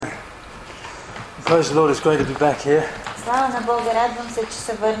Praise the Lord, it's great to be back here. Слава на Бога, радвам се, че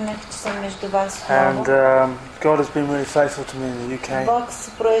се върнах, че съм между вас And отново. God has been really faithful to me in the UK. Бог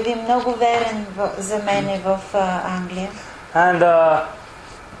се прояви много верен за мене в Англия. And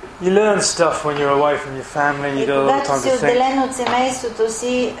you learn stuff when you're away from your family and you И got a lot of когато time си to think. отделен от семейството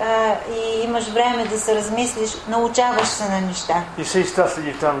си и имаш време да се размислиш, научаваш се на неща. You see stuff that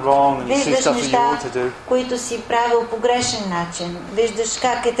you've done wrong and you see Виждаш stuff that you неща, ought to do. които си правил по грешен начин. Виждаш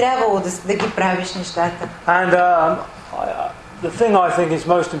как е трябвало да ги правиш нещата. And the thing I think is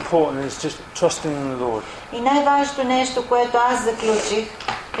most important is just trusting in the Lord. И най-важното нещо, което аз заключих,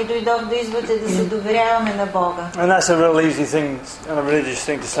 и дойдох до извода да се доверяваме на Бога. And that's a real easy thing and a religious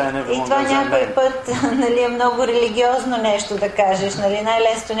thing to say, and И everyone това knows that някой name. път е много религиозно нещо да кажеш,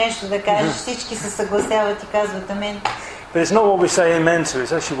 най-лесно нещо да кажеш, всички се съгласяват и казват амин. But it's not what we say amen to,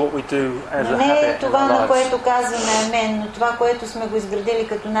 it's actually what we do as Но a не е habit in това, our на lives. което казваме амен, но това, което сме го изградили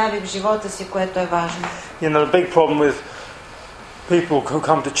като навик в живота си, което е важно. You know, the big problem with people who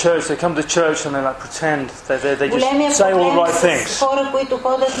come to church, they come to church and they like pretend they Големия just say all the проблем right с things. хора, които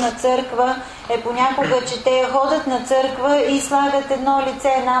ходят на църква, е понякога, че те ходят на църква и слагат едно лице,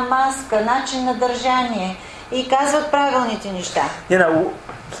 една маска, начин на държание и казват правилните неща. You know,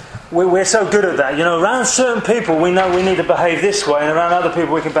 we're so good at that. You know, around certain people we know we need to behave this way, and around other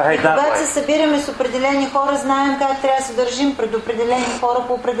people we can behave that Когато се way. събираме с определени хора, знаем как трябва да се държим пред определени хора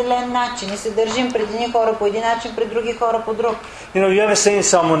по определен начин. И се държим пред едни хора по един начин, пред други хора по друг. You know, you ever seen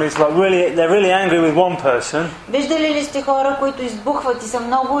someone who's like they're really angry with one person, Виждали ли сте хора, които избухват и са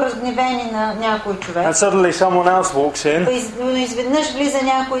много разгневени на някой човек? and suddenly someone else walks in, Но изведнъж влиза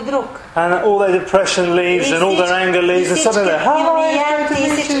някой друг. and all their depression leaves, and all their anger leaves, and suddenly и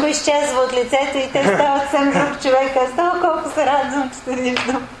всичко изчезва от лицето и те стават съвсем друг човек. Аз колко се радвам, че те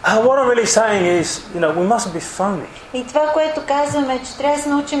виждам. What I'm really saying is, you know, we mustn't be phony. И това, което казваме, че трябва да се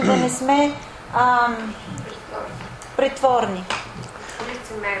научим да не сме претворни.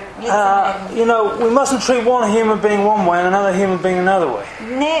 You know, we mustn't treat one human being one way and another human being another way.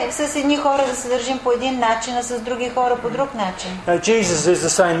 Не с едни хора да се държим по един начин, а с други хора по друг начин. Jesus is the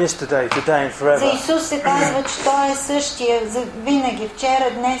same yesterday, today and forever. За Исус се казва, че Той е същия за винаги, вчера,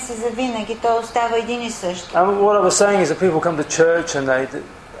 днес и за винаги. Той остава един и същ. And what I was saying is that people come to church and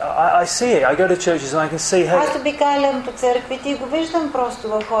I see it. I go to churches and I can see how Аз обикалям по църквите и го виждам просто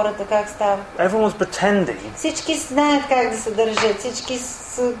в хората как става. everyone's pretending. Всички знаят как да се държат, всички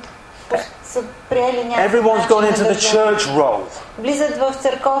са приели някакъв Everyone's gone into the church role. Влизат в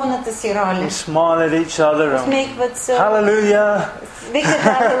църковната си роля. We smile at each other and Усмихват се. hallelujah. Викат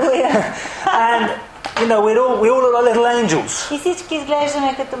халелуя. And you know, we all look like little angels. И всички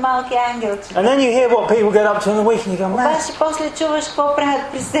изглеждаме като малки ангелчета. And then you hear what people get up to in the week and you go, man, Обаче после чуваш какво правят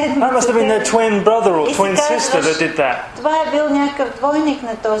при седмицата. that must have been their twin brother or И си twin sister казваш, that did that. това е бил някакъв двойник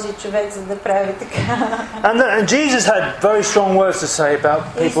на този човек, за да прави така. And Jesus had very strong words to say about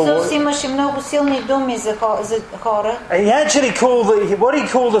people. Исус имаше много силни думи за хора. He actually called what he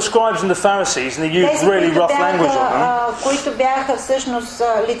called the scribes and the Pharisees, and he used Тези, really rough language on them. които бяха всъщност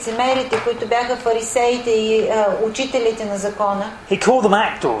лицемерите, които бяха фарисеите и учителите на закона. He called them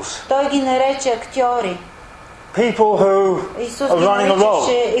actors. Той ги нарече актьори. People who Исус are ги running a role.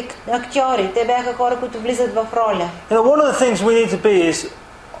 наричаше актьори. Те бяха хора, които влизат в роля. You know, one of the things we need to be is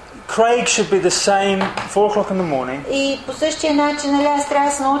Craig should be the same 4 o'clock in the morning, И по същия начин, нали, аз трябва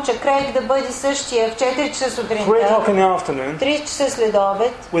да се науча Крейг да бъде същия в 4 часа 3 сутринта, o'clock in the afternoon, 3 часа след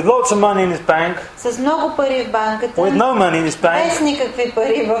обед, with lots of money in his bank, с много пари в банката, with no money in his bank, без никакви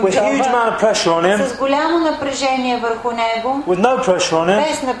пари в with huge джоба, amount of pressure on him, с голямо напрежение върху него, with no pressure on him,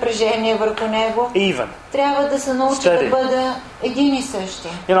 без напрежение върху него. even. Трябва да се науча Steady. да бъда един и същи.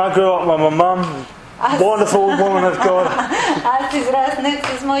 You know, I grew up with my mum, wonderful woman of God. Аз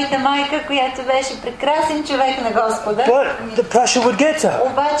израснах с моята майка, която беше прекрасен човек на Господа. But the pressure would get to her.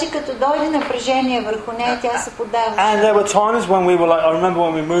 Обаче като дойде напрежение върху нея, тя се подава. And there were times when we were like, I remember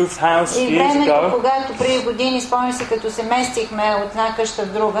when we moved house И years времето, ago, когато преди години, спомням се, като се местихме от една къща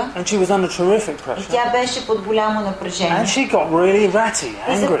в друга, and she was under terrific и pressure. тя беше под голямо напрежение. And she got really ratty,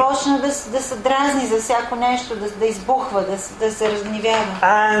 И angry. започна да се дразни за всяко нещо, да избухва, да се разгневява.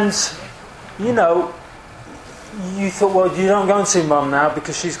 And, you know, you thought, well, you don't go and see mum now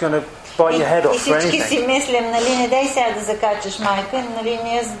because she's going to bite your head И off for всички anything. си мислим, нали, не дай сега да закачаш майка, нали,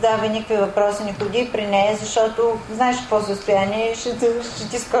 не задавай никакви въпроси, не ходи при нея, защото знаеш какво състояние и ще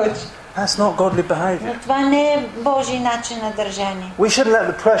ти скочи. That's not godly behaviour. Но това не е Божий начин на държание. We shouldn't let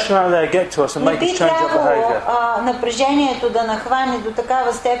the pressure out there get to us and Не make us би change our трябвало behaviour. напрежението да нахване до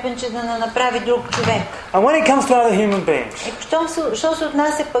такава степен, че да не направи друг човек. And when it comes to other human beings, Що се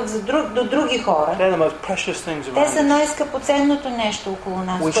отнася пък до други хора, they're the most precious things те around са us. най-скъпоценното нещо около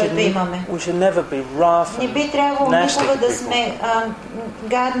нас, We should което имаме. имаме. We should never be rough Не and би трябвало nasty никога to да people. сме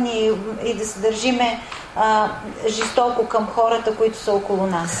гадни и да се държиме жестоко към хората, които са около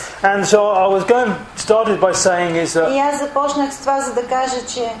нас. And so I was started by saying is that И аз започнах с това, за да кажа,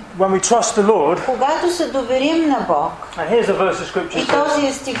 че when we trust the Lord, когато се доверим на Бог, and here's a verse of scripture и says, този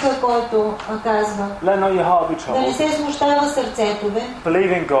е стиха, който казва, let not your heart be да не troubled, се смущава сърцето ви,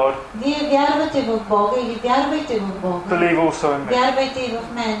 believe in God, вие вярвате в Бога или вярвайте в Бога, believe also in me. вярвайте и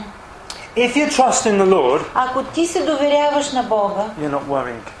в мен. If you trust in the Lord, Ако ти се доверяваш на Бога, you're not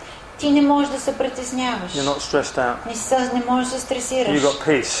worrying, ти не можеш да се притесняваш. you're not stressed out, Не можеш да се you've стресираш. got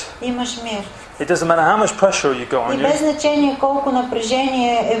peace. Имаш мир. It doesn't matter how much pressure you got И on без you, значение колко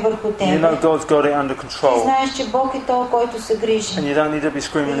напрежение е върху you теб. know God's got it under Ти control, знаеш, че Бог е той, който се and грижи. you don't need to be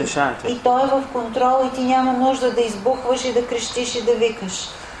screaming and shouting. И той е в контрол и ти няма нужда да избухваш и да крещиш и да викаш.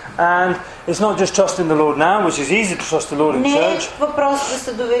 And it's not just trusting the Lord now, which is easy to trust the Lord in Не е church. въпрос да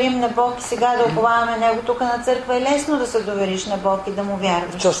се доверим на Бог и сега да уповаваме Него. Тук на църква е лесно да се довериш на Бог и да Му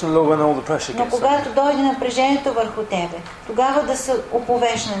вярваш. Trusting the Lord when all the pressure Но gets on. когато дойде напрежението върху тебе, тогава да се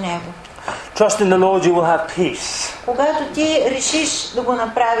уповеш на Него. Trust in the Lord, you will have peace. Когато ти решиш да го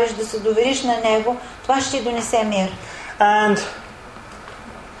направиш, да се довериш на Него, това ще ти донесе мир. And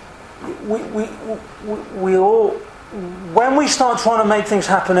we all, when we start trying to make things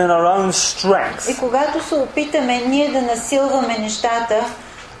happen in our own strength, И когато се опитаме ние да насилваме нещата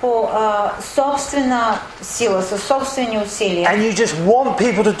по собствена сила, със собствени усилия, and you just want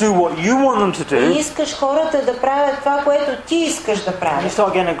people to do what you want them to и do, искаш хората да правят това, което ти искаш да you правят,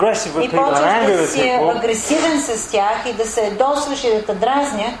 start getting aggressive with и people and почваш angry да with си people, агресивен с тях и да се ядосваш и да те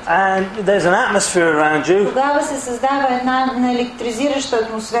дразнят, and there's an atmosphere around you, тогава се създава една наелектризираща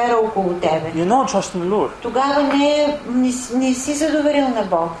атмосфера около тебе. you're not trusting the Lord. Тогава не си се доверил на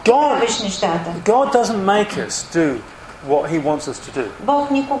Бог. Правиш нещата. God doesn't make us do what He wants us to do.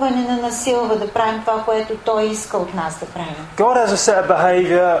 Бог никога не насилва да правим това, което Той иска от нас да правим. God has a set of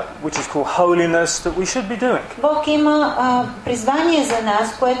behaviour which is called holiness that we should be doing. Бог има призвание за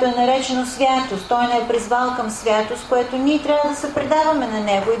нас, което е наречено святост. Той не е призвал към святост, което ние трябва да се предаваме на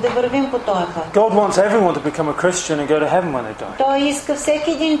Него и да вървим по този път. God wants everyone to become a Christian and go to heaven when they die. Той иска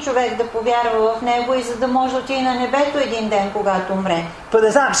всеки един човек да повярва в Него и за да може да отиде на небето един ден, когато умре. But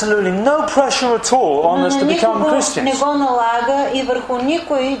there's absolutely no pressure at all on Но us to на become никого не Christians. го налага и върху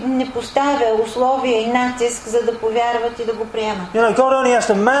никой не поставя условия и натиск, за да повярват и да го приемат. You know, God only has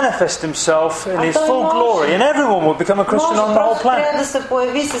to manifest Himself in His full glory, and everyone will become a Christian on the whole Просто трябва planet. да се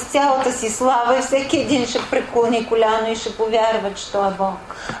появи с цялата си слава и всеки един ще преклони коляно и ще повярва, че Той е Бог.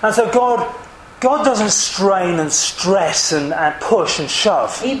 And so God doesn't strain and stress and push and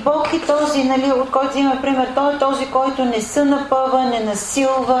shove. И Бог е този, нали, от който има пример, Той е този, който не се напъва, не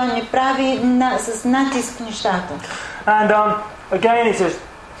насилва, не прави с натиск нещата. And again He says,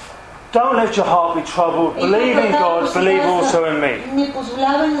 don't let your heart be troubled. Believe in God, believe also in me. Не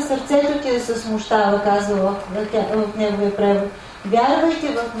позволявай на сърцето ти да се смущава, казва в неговия превод. Вярвайте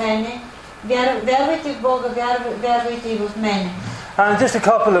в мене, вярвайте в Бога, вярвайте и в мене. And just a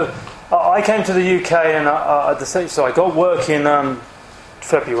couple of... I came to the UK and so I got work in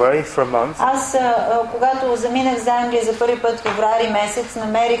February for a month. Аз, когато заминах за Англия за първи път в февруари месец,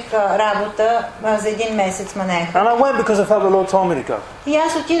 намерих работа за един месец манех. And I went because I felt the Lord told me to go. И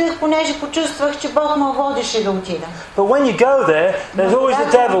аз отидах, понеже почувствах, че Бог ме водеше да отида. But when you go there, there's always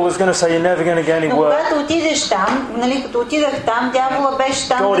the devil who's going to say you're never going to get any Но work. когато отидеш там, нали, като отидах там, дявола беше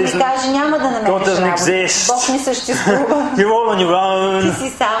там God да ми каже, няма да намериш God doesn't работа. exist. Бог не съществува. You're all on your own. Ти си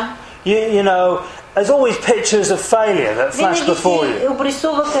сам. You know, there's always pictures of failure that flash Винаги before си you.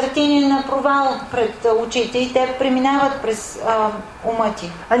 обрисува картини на провал пред очите и те преминават през ума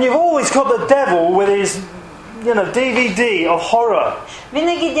ти. And you've always got the devil with his, DVD of horror.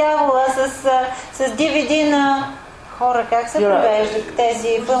 Винаги дявола с DVD на хора, как се превеждат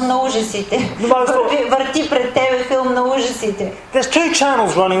тези филм на ужасите? Върти пред тебе филм на ужасите. There's two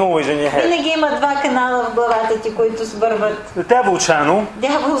channels running always in your head. Винаги има два канала в главата ти, които свърват. The devil channel,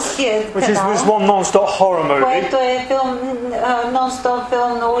 Дяволският which is канал, this one non-stop horror movie, което е филм, нон-стоп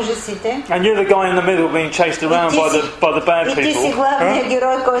филм на ужасите. and you're the guy in the middle being chased around by the bad И ти си people. главният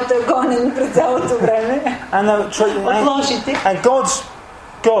герой, който е гонен през цялото време от лошите. And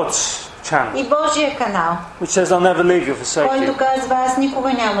God's channel, И Божия канал, which says, I'll never leave you or forsake който you. казва, аз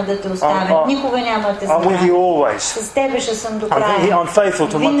никога няма да те оставя, никога няма да те I'm with you забравя. always. С тебе ще съм до края. I'm faithful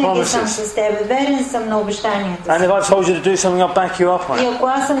to my Винаги съм promises. с тебе, верен съм на обещанията And си. if I've told you to do something, I'll back you up on И it. ако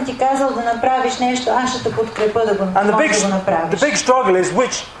аз съм ти казал да направиш нещо, аз ще те подкрепя да го And the направиш. big struggle is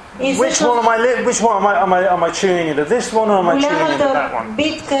Which one am I tuning into? This one or am I tuning into that голямата one?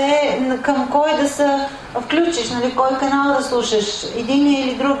 битка е към кой да се включиш, нали, кой канал да слушаш, единия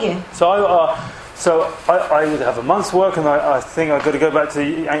или другия. So I would have a month's work, and I think I've got to go back to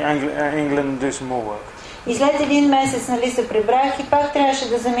England and do some more work. И след един месец, нали, се прибрах и пак трябваше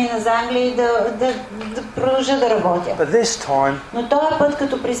да замина за Англия и да продължа да работя. But this time, но този път,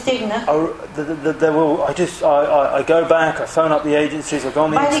 като пристигнах, I go back, I phone up the agencies, I go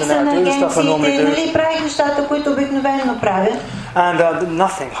on the internet, I do the stuff I normally do. нали, правих нещата, които обикновено правя. And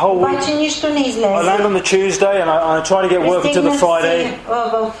nothing, whole week. Обаче нищо не излезе. I land on the Tuesday and I try to get work until the Friday.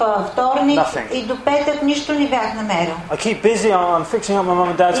 В вторник Nothing. и до петък нищо не бях намерил. I keep busy, I'm fixing up my mum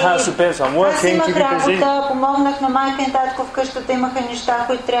and dad's house a bit, so I'm working, keeping busy. Помогнах на майка и татко в къщата, имаха неща,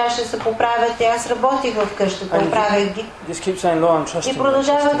 които трябваше да се поправят и аз работих в къщата, оправях ги. И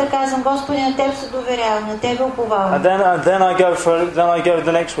продължавах да казвам: Господи, на Теб се доверявам, на Тебе уповавам. Then I go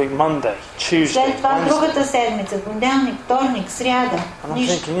the next week, Monday, Tuesday, след това Wednesday. другата седмица, понеделник, вторник, сряда,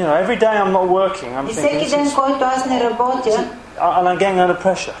 нищо. Every day I'm not working, И всеки ден, който аз не работя, and I'm getting under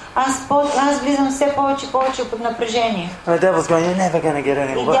pressure. Аз влизам все повече и повече под напрежение. And the devil's going, you're never going to get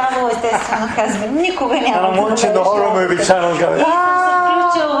any И work. дявол естествено казва: никога няма And I'm да watching the horror movie channel going, И съм се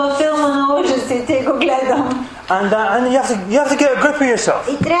включил във филма на ужасите и го гледам. and you have to get a grip of yourself.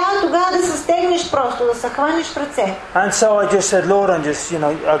 И трябва тогава да се стегнеш просто, да се хванеш в ръце. And so I just said, Lord, I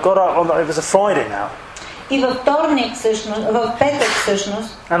got up, it was a Friday now. И във вторник всъщност, в петък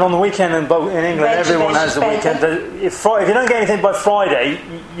всъщност. And on the weekend in England, everyone has the weekend. If you don't get anything by Friday,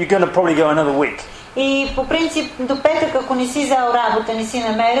 you're going to probably go another week. И по принцип до петък, ако не си взел работа, не си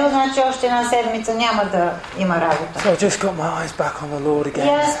намерил, значи още една седмица няма да има работа. So I just got my eyes back on the Lord again. И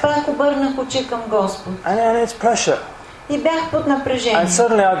аз пак обърнах очи към Господ. And it's pressure. И бях под напрежение. And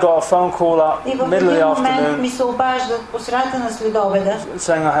suddenly I got a phone call up И в middle of the един момент afternoon ми се обаждат по средата на следобеда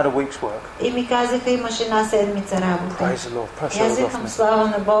saying I had a week's work. и ми казаха: имаш една седмица работа. Praise the Lord. Pressure И аз was off викам: me. слава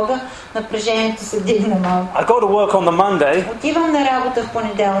на Бога, напрежението се дигна малко. I got to work on the Monday. Отивам на работа в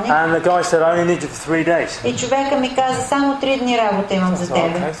понеделник. And the guy said, I only need you for 3 days. И човека ми каза: само 3 дни работа имам за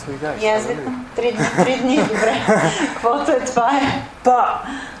тебе. Okay, 3 days. И аз викам: 3 дни, добре. Каквото е, това е. But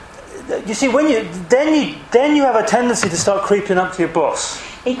you see, then you have a tendency to start creeping up to your boss.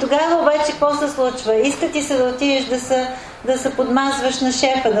 И тогава обаче какво се случва? Иска ти се да отидеш да се подмазваш на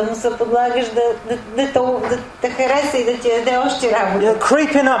шефа, да му се подлагаш да те хареса и да ти даде още работа. Yeah,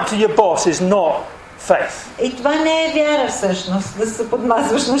 creeping up to your boss is not faith. И това не е вяра всъщност, да се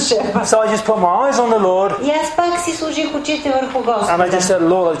подмазваш на шефа. So I just put my eyes on the Lord. И аз пак си сложих очите върху Господа. And I just said,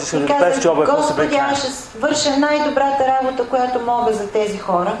 Lord, I just И do the best job I казах: possibly Господи, аз can. ще върша най-добрата работа, която мога за тези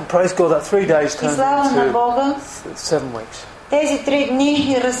хора. Praise God, that 3 days И turned слава на into Бога, 7 weeks. тези 3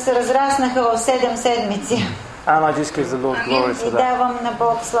 дни се разраснаха в 7 седмици. And I just give the Lord glory for И that. давам на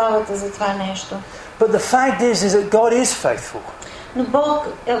Бог славата за това нещо. But the fact is that God is faithful. Но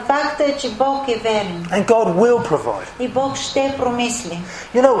факта е, че Бог е верен. And God will provide. И Бог ще промисли.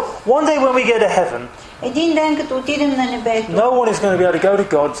 You know, one day when we get to heaven, Един ден, като отидем на небето, no one is going to be able to go to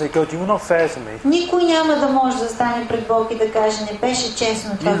God and say, God, you were not fair to me. никой няма да може да стане пред Бог и да каже: не беше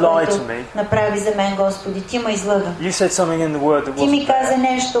честно това, You lied което to me. направи за мен, Господи, ти ме излъга. You said something in the word that Ти ми wasn't каза fair.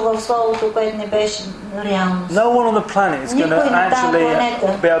 нещо в Словото, което не беше реалност. No one on the planet is going to Никой на тази actually планета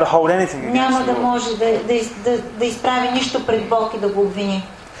be able to hold anything няма against да the Lord. може да изправи нищо пред Бог и да го обвини.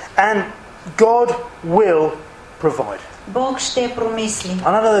 And God will provide. Бог ще промисли.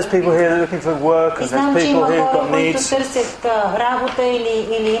 I know there's people here looking for work И and знам, there's че people има here who've хора, got които needs. търсят работа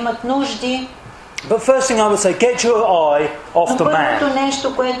или имат нужди. But first thing I would say, get your eye off Но the първото man.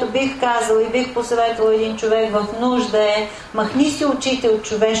 нещо, което бих казал и бих посъветвал един човек в нужда е: махни си очите от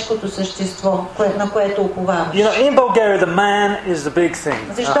човешкото същество, на което уповаваш. You know, in Bulgaria, the man is the big thing.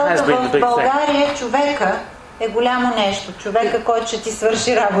 Защото Has been the в big thing. България човека е голямо нещо. Човека, който ще ти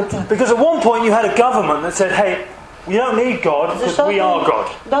свърши работа. Because at one point you had a government that said, hey, you don't need God because we are God.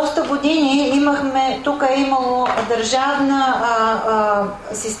 Доста години тук е имало държавна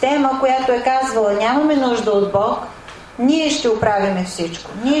система, която е казвала: нямаме нужда от Бог, ние ще оправиме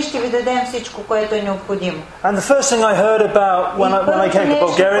всичко. Ние ще ви дадем всичко, което е необходимо. And the first thing I heard about when I came to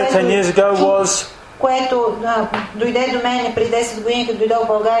Bulgaria 10 years ago was, което дойде до мен преди 10 години, като дойде в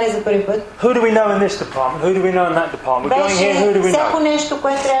България за първи път. who do we know in this department? Who do we know in that department? We're going here, who do we Всяко know? нещо,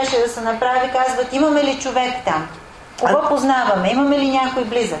 което трябваше да се направи, казват: имаме ли човек там? Кого познаваме? Имаме ли някой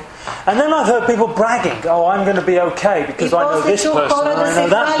близък? And then I've heard people bragging, oh, I'm going to be okay because I know this person and I know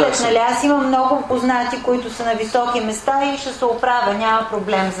that person. Нали? Аз имам много познати, които са на високи места и ще се оправя, няма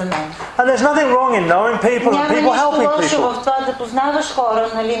проблем за мен. And there's nothing wrong in knowing people and people helping няма нищо people. лошо в това да познаваш хора,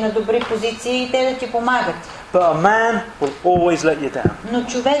 нали, на добри позиции и те да ти помагат. But a man will always let you down. Но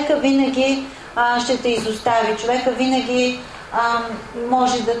човека винаги ще те изостави. Човека винаги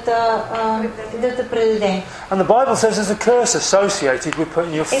може да те предаде. And the Bible says there's a curse associated with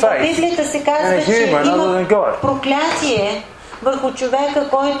putting your В faith Библията се in a казва, че human other than има God. проклятие върху човека,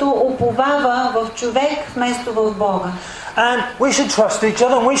 който уповава в човек вместо в Бога. And we should trust each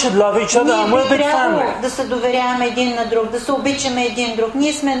other and we should love each other and we're a Ние big трябва family. да се доверяваме един на друг, да се обичаме един друг.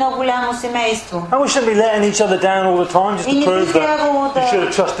 Ние сме едно голямо семейство. And we shouldn't be letting each other down all the time just to prove that you should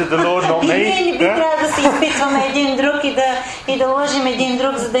have trusted the Lord, not И ние не me. би трябва да се изпитваме един друг и да лъжим един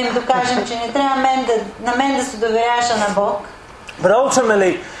друг, за да им докажем, че не трябва на мен да се доверяваш, а на Бог. But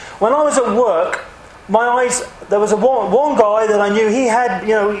ultimately, when I was at work, my eyes, there was one guy that I knew, he had,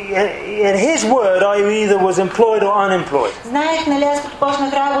 at his word, I either was employed or unemployed. Знаех, нали, аз като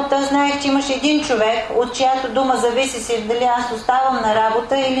почнах работа, знаех, че имаш един човек, от чиято дума зависи си дали аз оставам на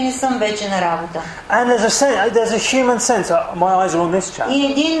работа или не съм вече на работа. And there's a human sense, my eyes are on this chap.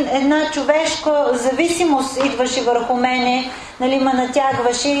 И една човешка зависимост идваше върху мене, нали, ме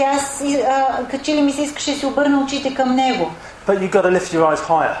натягваше и аз, качи ли ми се искаше да си обърна очите към него. But you've got to lift your eyes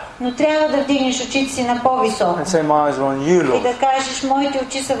higher. Но трябва да вдигнеш очите си на по-високо. And say, my eyes are on you, И Lord. да кажеш, моите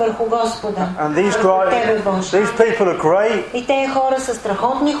очи са върху Господа. And these people are great. И тези хора са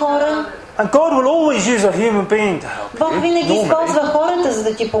страхотни хора. And God will always use a human being to help Бог you. винаги Normally. използва хората, за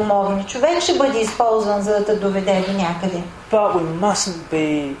да ти помогне. Човек ще бъде използван, за да те доведе до някъде. But we mustn't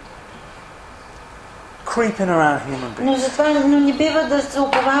be creeping around human beings. Но не бива да се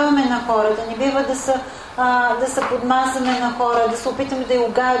уповаваме на хората, не бива да се подмазаме на хора, да се опитаме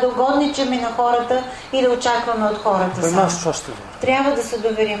да угодничаме на хората и да очакваме от хората We само. must trust the Lord. Трябва да се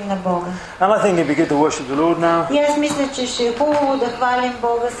доверим на Бога. And I think it'd be good to worship the Lord now. И аз мисля, че ще е хубаво да хвалим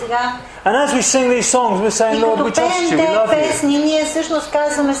Бога сега. And as we sing these songs, we're saying, И Lord, като we trust пеем you, we тези love you. песни, ние всъщност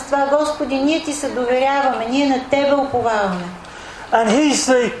казваме с това, Господи, ние ти се доверяваме, ние на Тебе уповаваме. And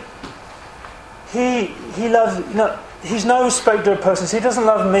he loves, he's no respecter of persons. He doesn't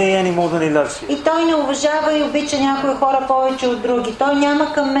love me any more than he loves you. И Той не уважава и обича някои хора повече от други. Той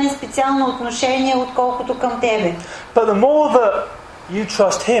няма към мен специално отношение, отколкото към Тебе. But the more that you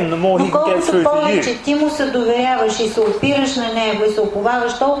trust him, the more he can get Колкото through to повече you. ти му се доверяваш и се опираш на него и се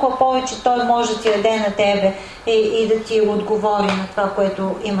уповаваш, толкова повече той може да ти даде на тебе и да ти отговори на това,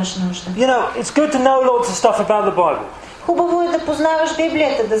 което имаш нужда. It's good to know lots of stuff about the Bible. Хубаво е да познаваш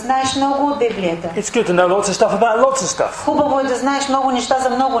Библията, да знаеш много от Библията. It's good to know lots of stuff about lots of stuff. Хубаво е да знаеш много неща за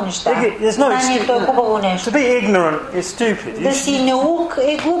много неща. Знанието е хубаво нещо. To be ignorant is stupid. Да си неук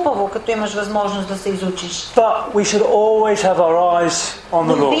е глупаво, като имаш възможност да се изучиш. But we should always have our eyes on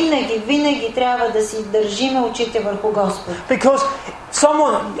the Но Lord. винаги трябва да си държиме очите върху Господ. Because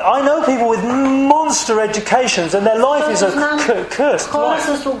I know people with monster educations and their life is a cursed Хора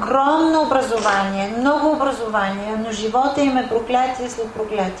life. с огромно образование, много образование, но живота им е проклятие след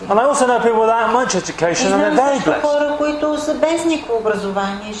проклятие. And I also know people without much education and they're very blessed. Хора, които са без никакво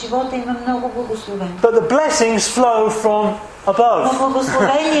образование, живота им е много благословен. But the blessings flow from Но above.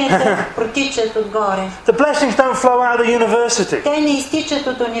 благословенията протичат отгоре. The blessings don't flow out of the university. Те не изтичат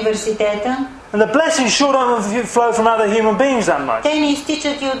от университета. And the blessings sure don't flow from other human beings that much. Те не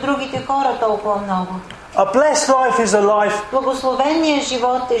изтичат и от другите хора толкова много. A blessed life is a life Благословеният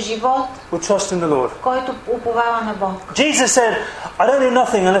живот е живот, with trust in the Lord. който уповава на Бог. Jesus said, I don't do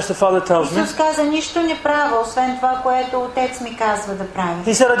nothing unless the Father tells me. Исус каза, нищо не правя, освен това, което Отец ми казва да правя.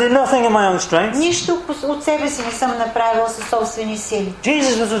 He said, I did nothing in my own strength. Нищо от себе си не съм направил със собствени сили.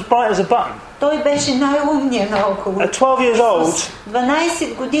 Jesus was as bright as a button. Той беше най-умният наоколо. At 12 years old,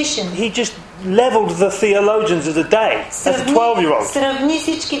 12 годишен. he just leveled the theologians of the day as a 12-year-old. Сравни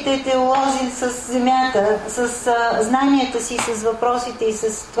всичките теолози с земята, с знанията си, с въпросите и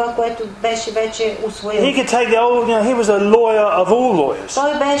с това, което беше вече усвоил. He could take the old, he was a lawyer of all lawyers.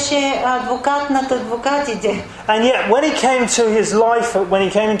 Той беше адвокат над адвокатите. And yet, when he came to his life, when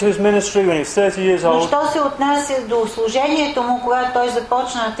he came into his ministry, when he was 30 years Но old, що се отнася до служението му, когато той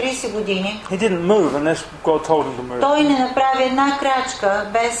започна на 30 години, he didn't move unless God told him to move. той не направи една крачка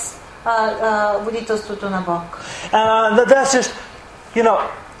без водителството на Бог. That's just,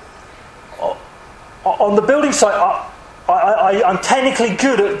 on the building site, I'm technically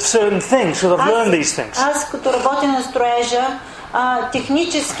good at certain things because I've learned these things. Аз като работя на строежа,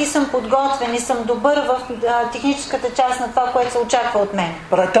 технически съм подготвен и съм добър в техническата част на това, което се очаква от мен.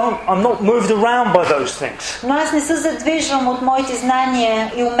 But I'm not moved around by those things. Но аз не се задвижвам от моите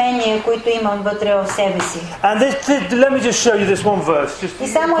знания и умения, които имам вътре в себе си. And let me just show you this one verse. И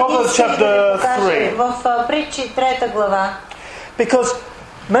само един стих да ви покажа в Притчи 3 глава. Because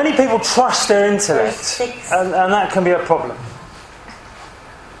many people trust their intellect, and that can be a problem.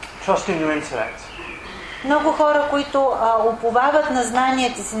 Trusting your intellect. Много хора, които уповават на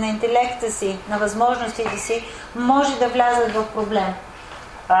знанията си, на интелекта си, на възможностите си, може да влязат в проблем.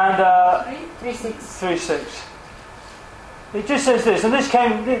 And 3:6. It just says this, and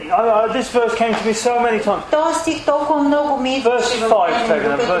this verse came to me so many times. Този стих толкова много ми идваше Verse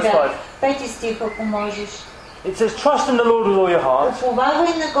 5, verse 5. Пети стих, ако можеш. It says, trust in the Lord with all your heart. Уповавай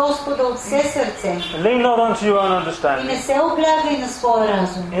на Господа от все сърце. Lean not unto your own И не understanding. се облягай на своя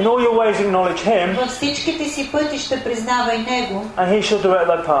разум. In all your ways acknowledge Him, Във всичките си пътища признавай Него, and He shall direct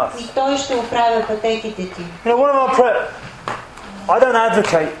thy path. и Той ще оправя пътеките ти. You know, one of our I don't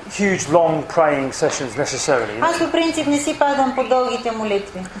advocate huge, long praying sessions necessarily. Аз по принцип не си падам по дългите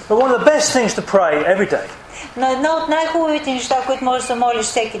молитви. But one of the best things to pray every day Но едно от най-хубавите неща, които можеш да се молиш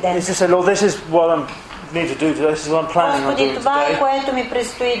всеки ден. is to say, Lord, this is what I need to do today. This is what I'm planning on Господи, doing това е today. което ми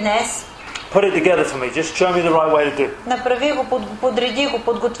предстои днес. Put it together for me. Just show me the right way to do it. Направи го, подреди го,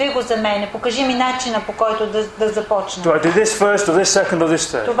 подготви го за мене. Покажи ми начина, по който да започна. Do I do this first or this second or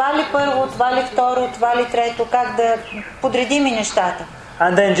this third? Това ли първо, това ли второ, това ли трето, как да подреди ми нещата.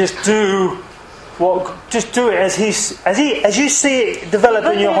 And then just do it as you see it develop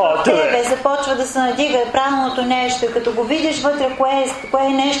in your heart. Do Вътре в it. тебе започва да се надига правилното нещо. Като го видиш вътре кое е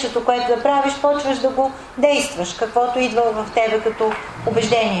нещото, което да правиш, почваш да го действаш, каквото идва в тебе като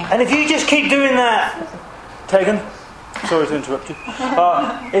убеждение. And if you just keep doing that, Tegan, sorry to interrupt you.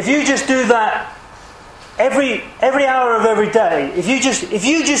 If you just do that every hour of every day, if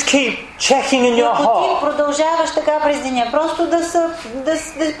you just keep checking in your Ако heart, ти продължаваш така през деня, просто да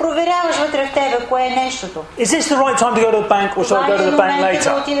проверяваш вътре в тебе кое е нещото. is this the right time to go to the bank or should I go to the bank момента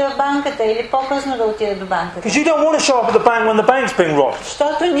да later? отида в банката или по-късно да отида до банката. Because you don't want to show up at the bank when the bank's being robbed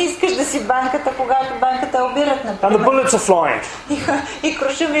Защото не искаш да си в банката, когато банката е обират, and the например. bullets are flying. И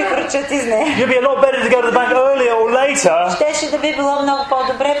крушуми кръчат из нея. You'd be a lot better to go to the bank earlier or later. Щеше да би било много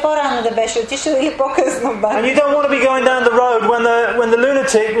по-добре по-рано да беше отишъл или по-късно в And банката. you don't want to be going down the road when the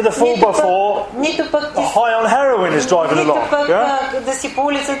lunatic with the 4x4 Нито пък ти high on heroin is driving Нито along. пък Yeah? да си по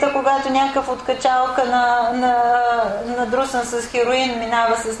улицата, когато някакъв откачалка надрусан с хероин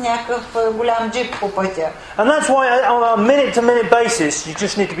минава с някакъв голям джип по пътя. And that's why on a minute-to-minute basis you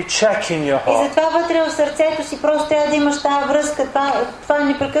just need to be checking your И heart. затова вътре в сърцето си просто трябва да имаш тази връзка, това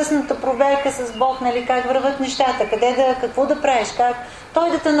непрекъсната проверка с Бог, нали, как върват нещата, какво да правиш, как Той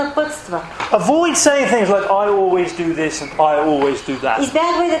да те напътства. Avoid saying things like I always do this and I always do that.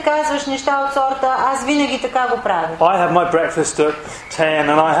 Избягвай да казваш неща от сорта, аз винаги така го правя. I have my breakfast at 10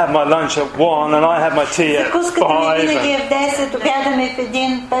 and I have my lunch at 1 and I have my tea at Закуската ми винаги 5 е в 10, обяда ми е в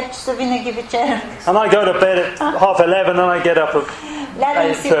 1, 5 часа винаги вечеря. and I go to bed at half 11 and I get up at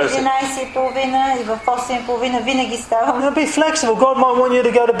Лягам си в 8:30. 11:30 и в 8:30 винаги ставам. Be flexible. God might want you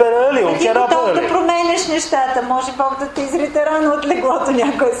to go to bed early or Ти get up готов да early. променеш нещата. Може Бог да те изрите рано от леглото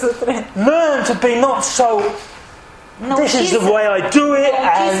някоя сутрин. Learn to be not so this is the way I do it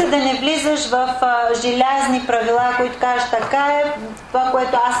Научи се and да не влизаш в желязни правила, които кажеш така е, това,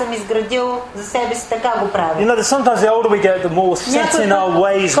 което аз съм изградил за себе си, така го правя. you know that sometimes the older we get the more set in our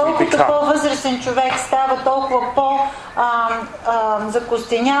ways we Колкото become. по-възрастен човек става, толкова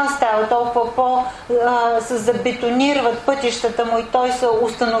закостенял става, толкова се забетонират пътищата му и той се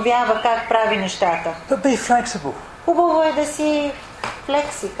установява как прави нещата. But be flexible. Хубаво е да си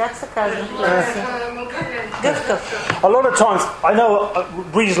флекси, как се казва флекси? Гъвкав. A lot of times I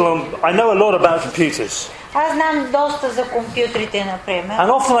know a lot about computers. Аз знам доста за компютрите, например. And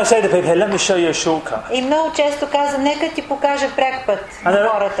often I say to people, hey, let me show you a shortcut. И много често казвам, нека ти покажа пряк път на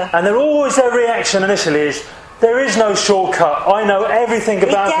хората. And always their reaction initially is, there is no shortcut. I know everything И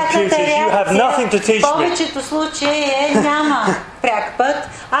about тяхната computers. You have nothing to реакция teach в me. повечето случаи няма пряк път.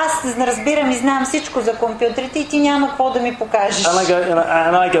 Аз разбирам и знам всичко за компютрите и ти няма какво да ми покажеш. And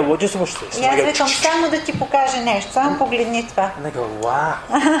I go, well, just watch this. И аз викам, само да ти покажа нещо, само погледни това. And they go, wow.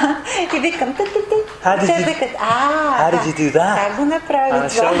 И викам, How did те you- викат, how did you do that? Как го направи And I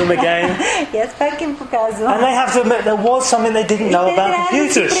това? show them again. И аз пак им показвам. And they have to admit there was something they didn't И know те about трябва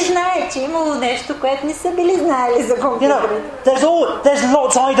да си computers. признаят, че имало нещо, което не са били знаели за You компютрите. know, there's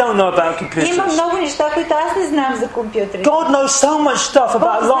lots I don't know about Има computers. много неща, които аз не знам за компютрите. God knows so so much stuff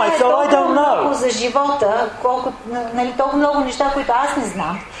about life that I don't know. за живота, колко, нали, толкова много неща, които аз не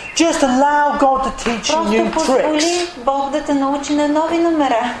знам. Just allow God to teach you new Просто позволи tricks. Бог да те научи на нови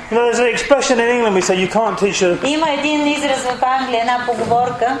номера. You know, there's an expression in England we say you can't teach Има един израз в Англия, една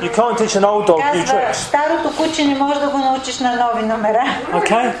поговорка. you can't teach an old dog new Казва, tricks. старото куче не може да го научиш на нови номера.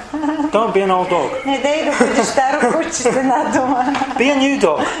 Okay? Don't be an old dog. Не дай да бъдеш старо куче с една дума. Be a new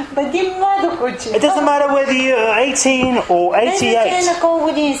dog. Бъди младо куче. It doesn't matter whether you're 18 or Не значение 88. на колко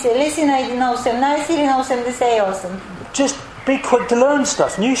години си. Ли си на 18 или на 88. Just be quick to learn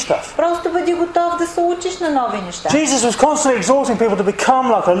stuff, new stuff. Просто бъди готов да се учиш на нови неща. Jesus was constantly exhorting people to become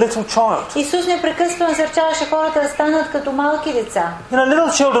like a little child. Исус непрекъснато насърчаваше хората да станат като малки деца. You know, little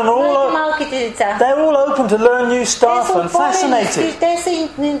children are all Малките деца. they're all open to learn new Те stuff са and отворени, fascinated. те са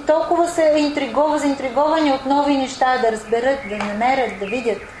толкова заинтриговани от нови неща, да разберат, да намерят, да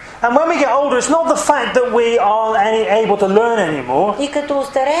видят. And when we get older, it's not the fact that we aren't able to learn anymore. И като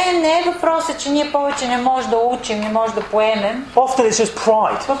остареем, не е въпросът, че ние повече не можем да учим, не можем да поемем. Often it's just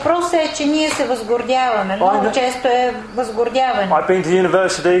pride. Въпросът е, че ние се възгордяваме. Много често е възгордяване. I've been to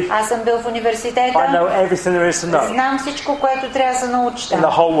university. Аз съм бил в университета. I know everything there is to know Знам всичко, което трябва да се научи in the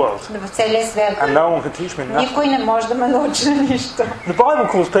там. whole world. В целия свят. And no one can teach me nothing. Никой не може да ме научи на нищо. The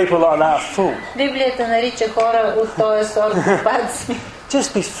Bible calls people like that a fool. Библията нарича хора от този сорт глупаци.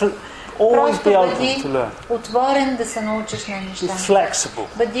 Just be always Просто be open бъди to learn. отворен да се научиш на Be неща. flexible.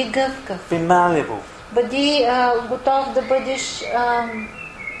 Бъди гъвкав. Be malleable. Бъди готов да бъдеш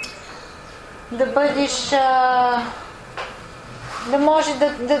да може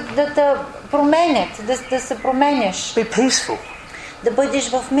да те променят, да се променяш, Be peaceful. да бъдеш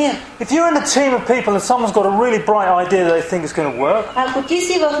в мир. If you're in a team of people and someone's got a really bright idea that they think is going to work, Ако ти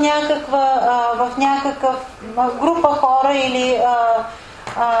си в някакъв група хора или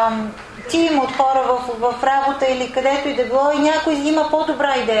тим от хора в работа или където и да било и някой има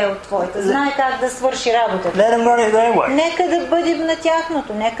по-добра идея от твоята, знае как да свърши работата. let them run it their way. Нека да бъдем на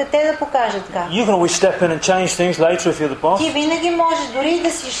тяхното, нека те да покажат как. You can always step in and change things later if you're the boss. Ти винаги можеш, дори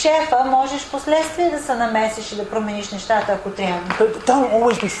да си шефа, можеш последствие да се намесиш и да промениш нещата, ако трябва. But don't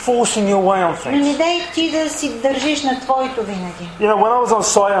always be forcing your way on Но не things. дай ти да си държиш на твоето винаги. You know, when I was on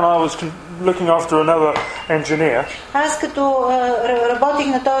site and I was looking after another engineer, Аз като работих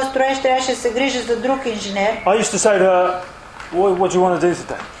на този строеж, трябваше да се грижа за друг инженер. I used to say to her, what do you want to do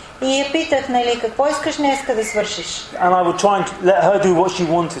today? И я питах, нали, какво искаш днеска да свършиш? And I would try and let her do what she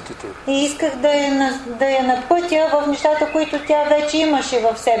wanted to do. И исках да я напътя в нещата, които тя вече имаше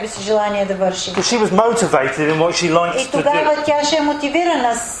в себе си желание да върши. Because she was motivated in what she likes И to тогава do. тя ще е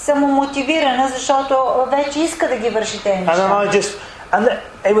мотивирана, самомотивирана, защото вече иска да ги върши тези And then неща. and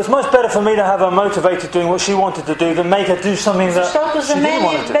it was much better for me to have her motivated doing what she wanted to do than make her do something that Защото за she мен didn't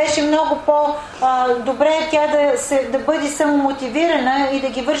want to do. беше много по-добре тя да бъде самомотивирана и да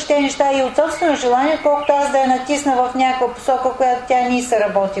ги върши тези неща и от собствено желание, колкото аз да я натисна в някаква посока, която тя не се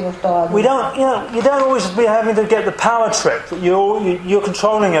работи в това. You don't always be having to get the power trip that you're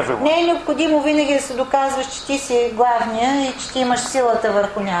controlling everyone. Не е необходимо винаги да се доказваш, че ти си главния и че ти имаш силата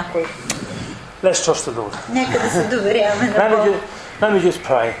върху някой. Let's trust the Lord. Нека да се доверяваме на Бога. Let me just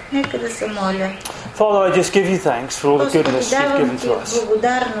pray. Нека да се моля. Father, I just give you thanks for all the Господи, goodness you've давам given ти to us.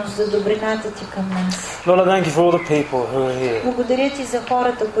 благодарност за добрината ти към нас. Lord, I thank you for all the people who are here. Благодаря ти за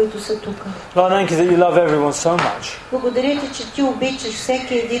хората, които са тук. Lord, I thank you that you love everyone so much. Благодаря ти, че ти обичаш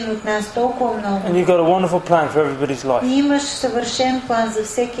всеки един от нас толкова много. And you've got a wonderful plan for everybody's life. И имаш съвършен план за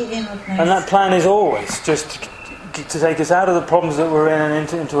всеки един от And нас. that plan is always just to take us out of the problems that we're in and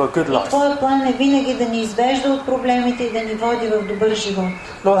into a good И life. твоя план е винаги да ни извежда от проблемите и да ни води в добър живот.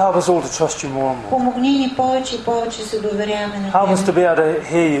 Lord, help us all to trust you more and more. Помогни ни повече и повече се доверяваме на Help us to Теб. be able to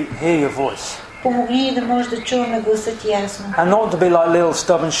hear your voice. Помогни ни да може да чуваме гласа ти ясно. And not to be like little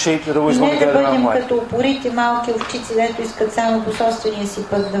stubborn sheep that always И want не to да go their own бъдем way. като упорити малки овчици, дето искат само по собствения си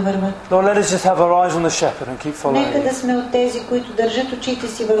път да върват. Lord, let us just have our eyes on the shepherd and keep following Нека you. да сме от тези, които държат очите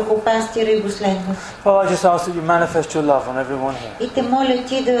си върху пастира и го следват. Lord, I just ask that you manifest your love on everyone here. И те моля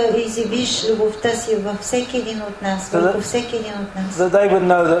ти да изявиш любовта си във всеки един от нас, върху всеки един от нас. That they would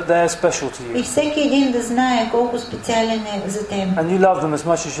know that they're special to И you. всеки един да знае колко специален е за теб. And you love them as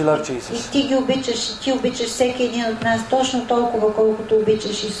much as you love И Jesus. ти ги обичаш, и ти обичаш всеки един от нас точно толкова, колкото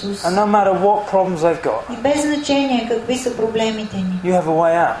обичаш Исус. And no matter what problems they've got, И без значение какви са проблемите ни, you have a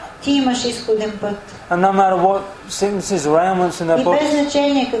way out. ти имаш изходен път. And no matter what sicknesses or ailments in their И без bodies,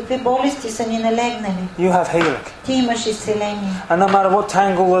 значение какви болести са ни налегнали, you have healing. ти имаш изцеление. And no matter what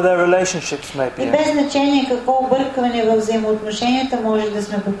tangle their relationships may be И in, без значение какво объркване във взаимоотношенията може да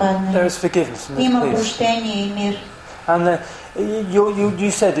сме there попаднали. is forgiveness and there's Има peace. прощение и мир. And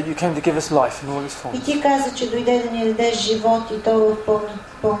you said that you came to give us life in all its И forms. ти каза, че дойде да ни дадеш живот и то в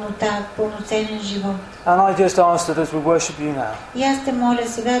пълнота, пълноценен живот. And I just ask that as we worship you now, И аз те моля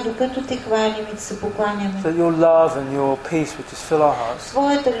сега, докато те хвалим и те се покланяме, that your love and your peace would just fill our hearts.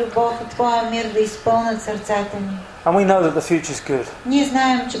 Твоята любов и Твоя мир да изпълнят сърцата ни. And we know that the future is good. Ние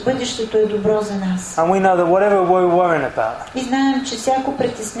знаем, че бъдещето е добро за нас. And we know that whatever we're worrying about, И знаем, че всяко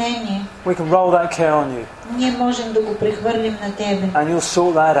притеснение we can roll that care on you. ние можем да го прехвърлим на Тебе. And you'll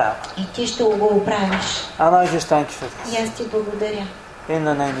sort that out. И Ти ще го оправиш. And I just thank you for И this. аз Ти благодаря. In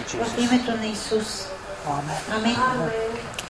the name of В Jesus. името на Исус. Amen. Амин. Amen.